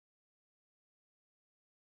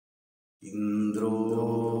Indro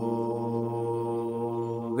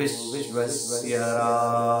Vishvasya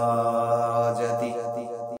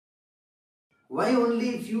Rajati. Why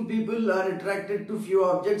only few people are attracted to few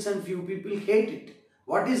objects and few people hate it?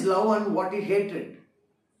 What is love and what is hatred?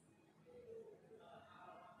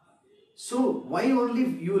 So why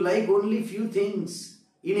only you like only few things?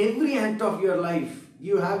 In every act of your life,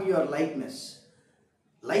 you have your likeness.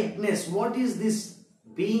 Likeness, what is this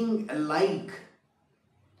being alike?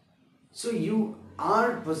 So you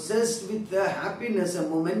are possessed with a happiness, a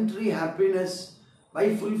momentary happiness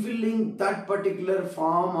by fulfilling that particular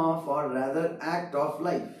form of, or rather act of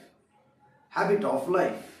life, habit of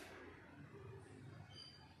life.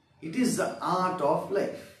 It is the art of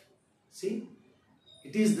life. See,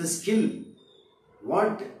 it is the skill.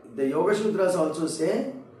 What the Yoga Sutras also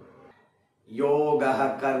say,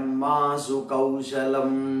 Yogah Karmasu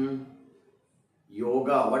Kousalam.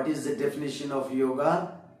 Yoga, what is the definition of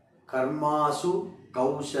yoga? Karmasu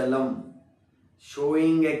Kousalam.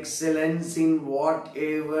 Showing excellence in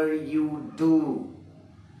whatever you do.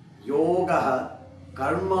 Yoga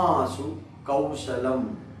Karmasu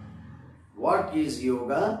Kousalam. What is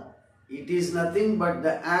yoga? It is nothing but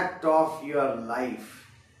the act of your life,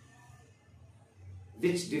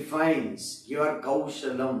 which defines your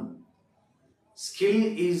Kousalam.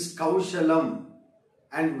 Skill is Kousalam,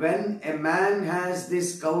 and when a man has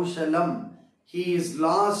this Kousalam, he is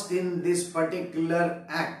lost in this particular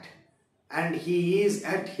act and he is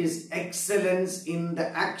at his excellence in the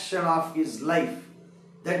action of his life.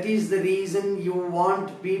 That is the reason you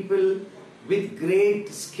want people with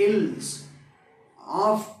great skills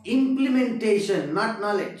of implementation, not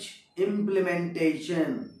knowledge,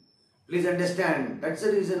 implementation. Please understand, that's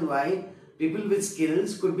the reason why people with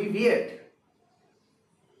skills could be weird.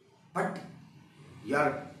 But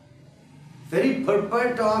your very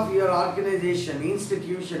purpose of your organization,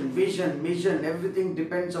 institution, vision, mission, everything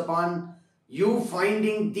depends upon you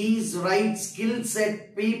finding these right skill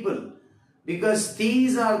set people, because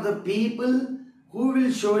these are the people who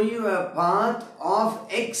will show you a path of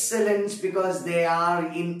excellence because they are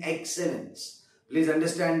in excellence. Please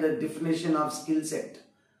understand the definition of skill set.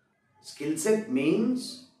 Skill set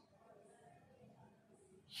means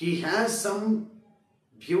he has some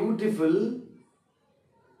beautiful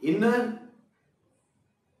inner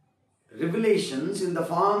revelations in the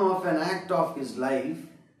form of an act of his life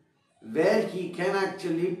where he can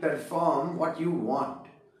actually perform what you want.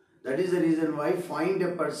 That is the reason why find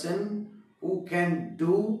a person who can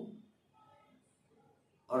do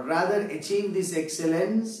or rather achieve this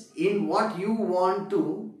excellence in what you want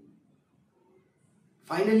to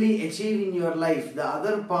finally achieve in your life, the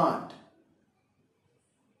other part.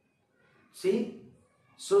 See?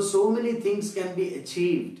 So many things can be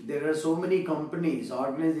achieved. There are so many companies,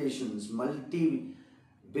 organizations,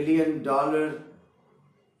 multi-billion-dollar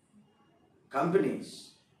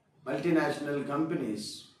companies, multinational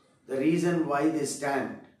companies. The reason why they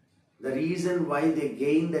stand, the reason why they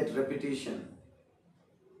gain that reputation.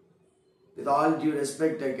 With all due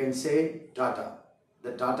respect, I can say Tata,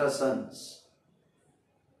 the Tata Sons.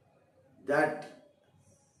 That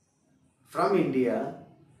from India,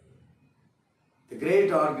 the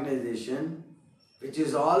great organization which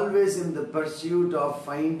is always in the pursuit of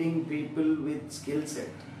finding people with skill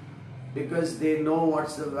set, because they know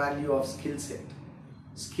what's the value of skill set.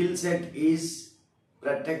 Skill set is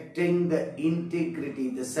protecting the integrity,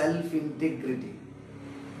 the self-integrity.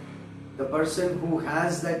 The person who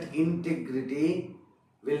has that integrity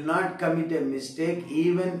will not commit a mistake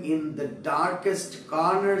even in the darkest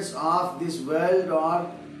corners of this world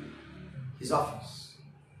or his office,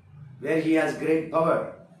 where he has great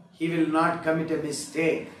power. He will not commit a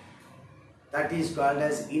mistake. That is called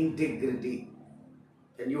as integrity.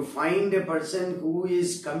 When you find a person who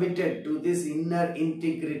is committed to this inner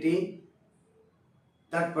integrity,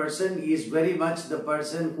 that person is very much the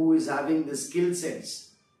person who is having the skill sets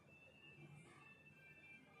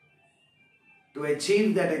to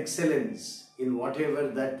achieve that excellence in whatever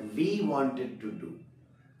that we wanted to do.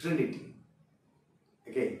 Trinity.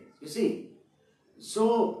 Okay, you see.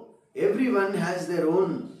 So everyone has their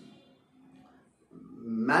own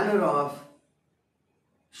manner of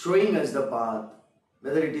showing us the path,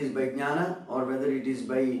 whether it is by jnana or whether it is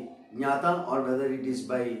by jnata or whether it is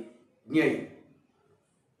by jnaya.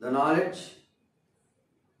 The knowledge,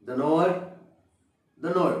 the knower, the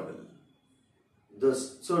knowable.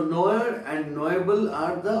 So knower and knowable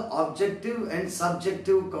are the objective and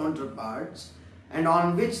subjective counterparts, and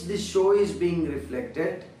on which this show is being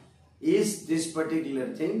reflected is this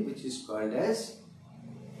particular thing which is called as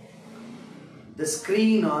the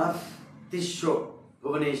screen of this show.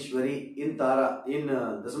 Bhuvaneshwari in Tara, in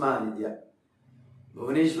Dasamahanidya.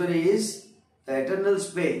 Bhuvaneshwari is the eternal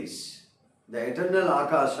space, the eternal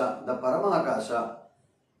Akasha, the Parama Akasha,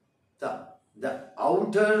 the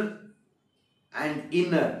outer and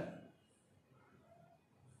inner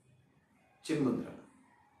Chinmudra.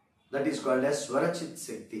 That is called as Swarachit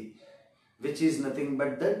Shakti, which is nothing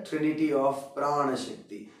but the trinity of Prana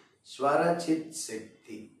Shakti. Swarachit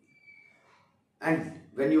Shakti. And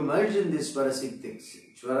when you merge in this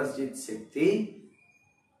Swarachit Shakti,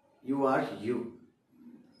 you are you.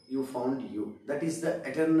 You found you. That is the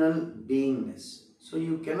eternal beingness. So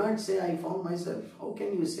you cannot say, I found myself. How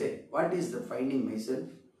can you say? What is the finding myself?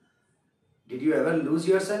 Did you ever lose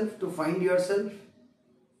yourself to find yourself?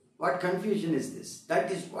 What confusion is this?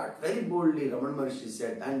 That is what very boldly Ramana Maharshi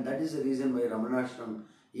said, and that is the reason why Ramana Ashram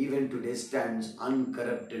even today stands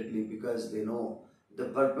uncorruptedly, because they know the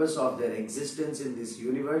purpose of their existence in this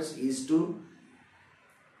universe is to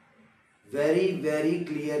very, very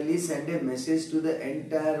clearly send a message to the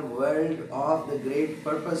entire world of the great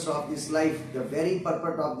purpose of this life, the very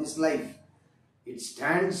purpose of this life. It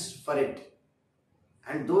stands for it.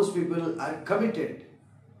 And those people are committed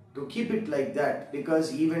to keep it like that,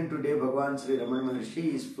 because even today Bhagavan Sri Ramana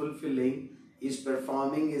Maharshi is fulfilling, is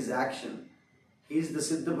performing his action. He is the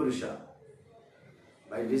Siddha Purusha.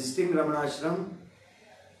 By visiting Ramana Ashram,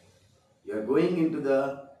 you are going into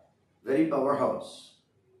the very powerhouse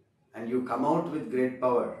and you come out with great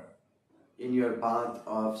power in your path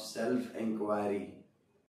of self-enquiry.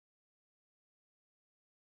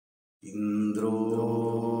 Indro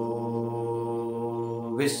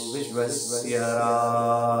Vishvasya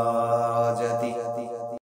Rajati